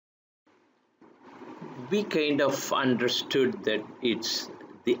we kind of understood that it's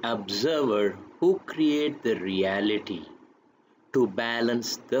the observer who create the reality to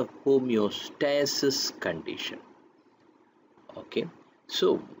balance the homeostasis condition. Okay,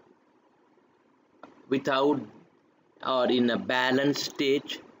 so without or in a balanced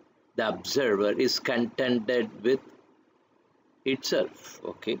stage, the observer is contented with itself.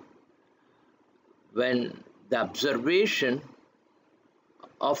 Okay, when the observation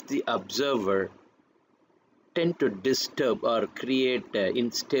of the observer tend to disturb or create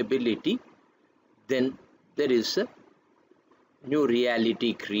instability, then there is a new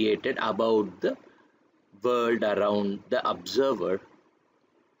reality created about the world around the observer.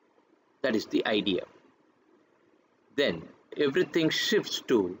 That is the idea. Then everything shifts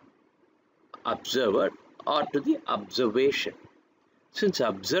to observer or to the observation. Since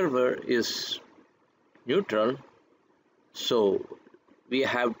observer is neutral, so we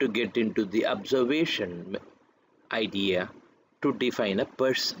have to get into the observation idea to define a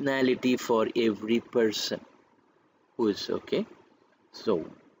personality for every person who is okay. So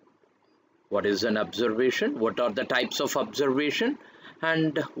what is an observation? What are the types of observation?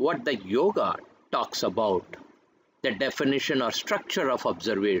 And what the yoga talks about, the definition or structure of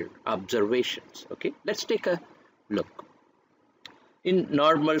observations. Okay, let's take a look. In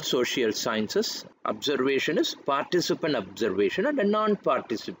normal social sciences, observation is participant observation and a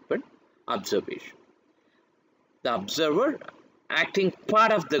non-participant observation. The observer acting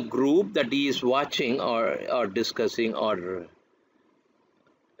part of the group that he is watching or discussing or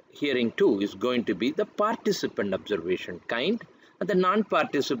hearing to is going to be the participant observation kind, and the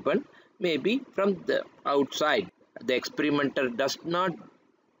non-participant may be from the outside. The experimenter does not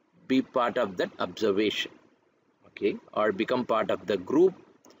be part of that observation, okay, or become part of the group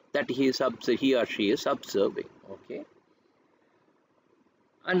that he or she is observing. Okay,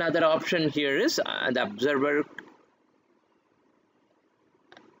 another option here is the observer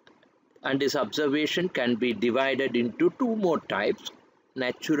and his observation can be divided into two more types: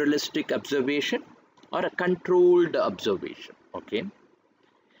 naturalistic observation or a controlled observation. Okay,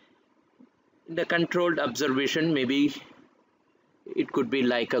 in the controlled observation, maybe it could be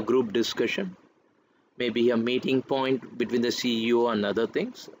like a group discussion, maybe a meeting point between the CEO and other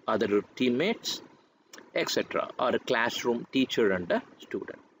things, other teammates, etc., or a classroom teacher and a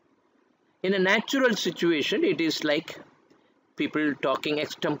student. In a natural situation, it is like people talking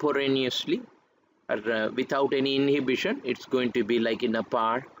extemporaneously or without any inhibition. It's going to be like in a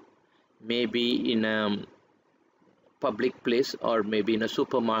park, maybe in a public place, or maybe in a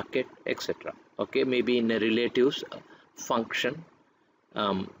supermarket, etc. Okay, maybe in a relative's function,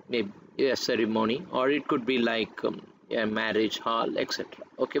 maybe a ceremony, or it could be like a marriage hall, etc.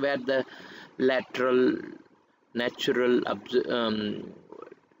 Okay, where the lateral natural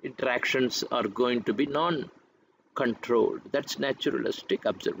interactions are going to be non-controlled. That's naturalistic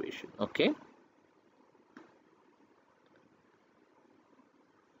observation. Okay,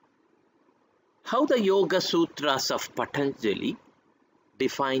 how the Yoga Sutras of Patanjali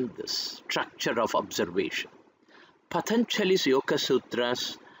define this structure of observation. Patanjali's Yoga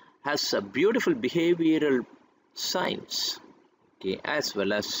Sutras has a beautiful behavioral science, okay, as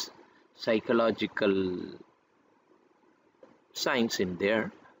well as psychological science in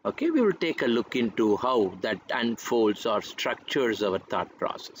there. Okay, we will take a look into how that unfolds or structures our thought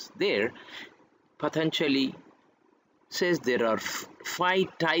process. There, Patanjali says there are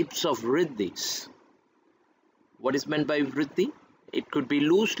 5 types of vriddhis. What is meant by vriddhi? It could be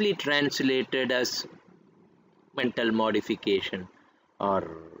loosely translated as mental modification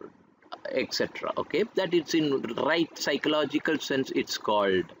or etc. Okay, that it's in right psychological sense, it's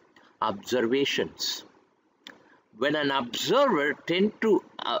called observations. When an observer tends to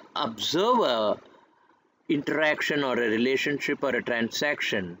observe a interaction or a relationship or a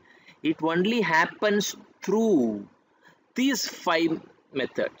transaction, it only happens through these 5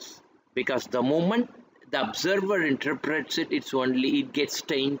 methods, because the moment the observer interprets it, it gets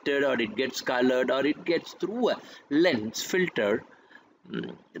tainted or it gets colored or it gets through a lens filter,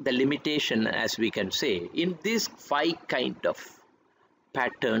 the limitation, as we can say, in these 5 kind of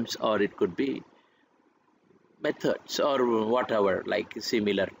patterns, or it could be methods or whatever, like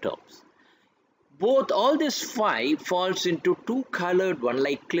similar terms. All these 5 falls into 2 colored one,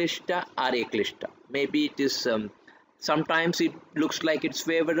 like klishta or aklishta. Maybe it is sometimes it looks like it's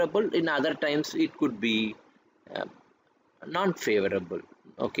favorable, in other times it could be non-favorable.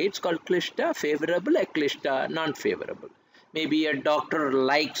 Okay, it's called klishta, favorable, aklishta, non-favorable. Maybe a doctor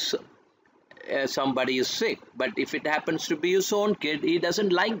likes somebody is sick, but if it happens to be his own kid, he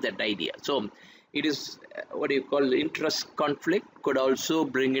doesn't like that idea. So it is what you call interest conflict, could also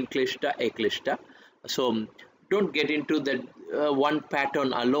bring in klishta, aklishta. So don't get into the one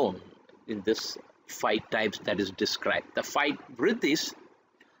pattern alone in this 5 types that is described. The 5 vrittis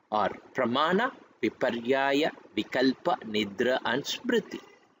are pramana, viparyaya, vikalpa, nidra and smriti.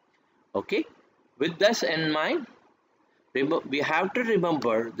 Okay, with this in mind, we have to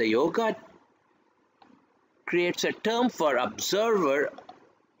remember the yoga creates a term for observer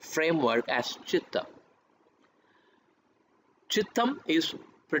framework as chitta. Chittam is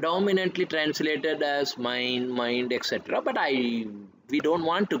predominantly translated as mind, etc. But we don't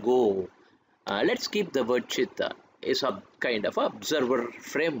want to go. Let's keep the word chitta. Is a kind of observer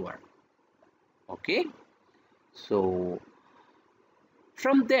framework. Okay. So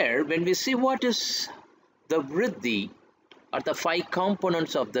from there, when we see what is the vritti or the 5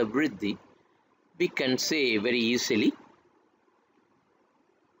 components of the vritti, we can say very easily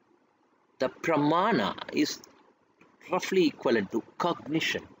the pramana is roughly equivalent to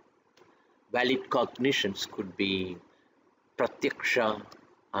cognition. Valid cognitions could be pratyaksha,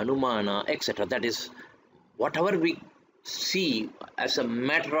 anumana, etc. That is, whatever we see as a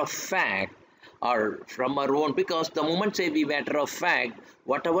matter of fact or from our own, because the moment say we matter of fact,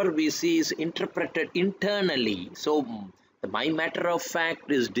 whatever we see is interpreted internally. So my matter of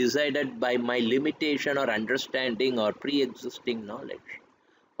fact is decided by my limitation or understanding or pre-existing knowledge.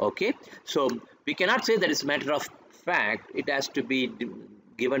 Okay, so we cannot say that it's matter of fact. It has to be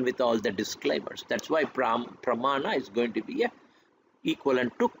given with all the disclaimers. That's why pramana is going to be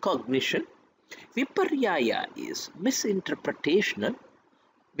equivalent to cognition. Viparyaya is misinterpretational.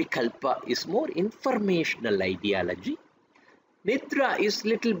 Vikalpa is more informational ideology. Nidra is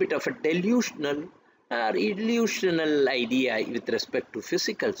little bit of a delusional or illusional idea with respect to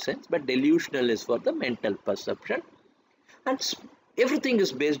physical sense, but delusional is for the mental perception. And everything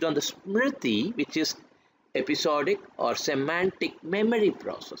is based on the smriti, which is episodic or semantic memory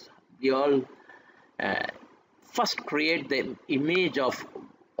process. We all first create the image of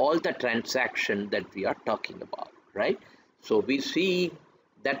all the transaction that we are talking about, right? So we see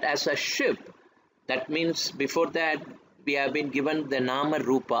that as a ship. That means before that we have been given the nama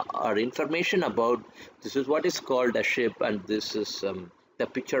rupa or information about this is what is called a ship and this is the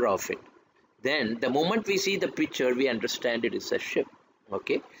picture of it. Then the moment we see the picture, we understand it is a ship.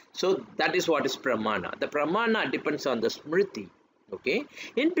 Okay, so that is what is pramana. The pramana depends on the smriti. Okay,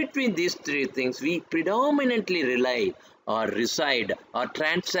 in between these 3 things, we predominantly rely or reside or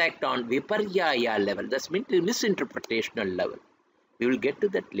transact on viparyaya level. That's misinterpretational level. We will get to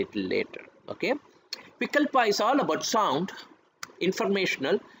that little later. Okay, vikalpa is all about sound,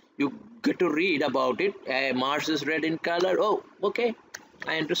 informational. You get to read about it. Mars is red in color. Oh, okay,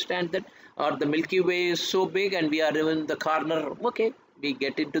 I understand that. Or the Milky Way is so big and we are in the corner. Okay, we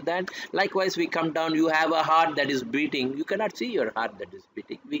get into that. Likewise, we come down. You have a heart that is beating. You cannot see your heart that is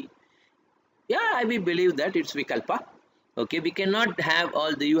beating. We believe that it's vikalpa. Okay, we cannot have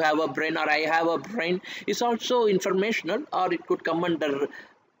all the you have a brain or I have a brain. It's also informational, or it could come under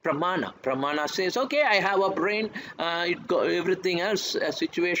pramana. Pramana says, okay, I have a brain. Everything else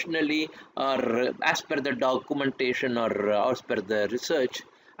situationally or as per the documentation or as per the research,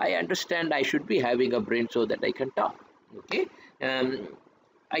 I understand I should be having a brain so that I can talk. Okay,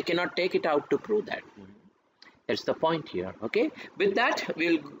 I cannot take it out to prove that. That's the point here. Okay, with that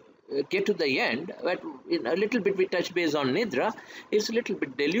we'll get to the end, but in a little bit we touch base on nidra. It's a little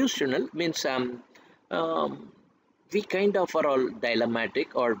bit delusional, means we kind of are all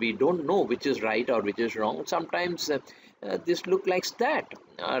dilemmatic, or we don't know which is right or which is wrong. Sometimes this look like that,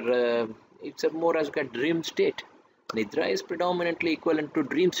 or it's a more as a dream state. Nidra is predominantly equivalent to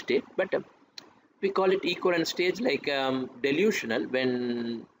dream state, but we call it equivalent stage like delusional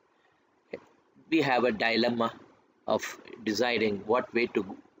when we have a dilemma of deciding what way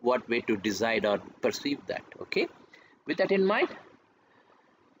to decide or perceive that. Okay, with that in mind,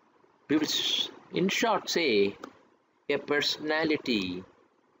 we will in short say a personality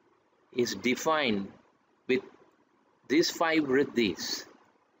is defined with these 5 vrittis,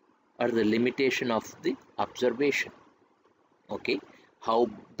 or the limitation of the observation. Okay, how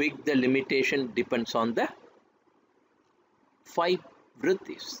big the limitation depends on the 5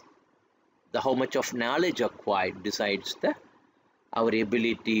 vrittis. How much of knowledge acquired decides our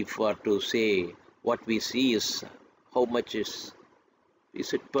ability to say what we see is how much is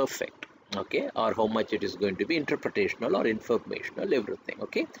it perfect, okay, or how much it is going to be interpretational or informational, everything.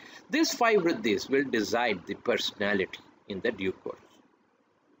 Okay, these 5 vrittis will decide the personality in the due course.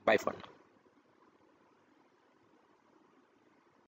 Bye for now.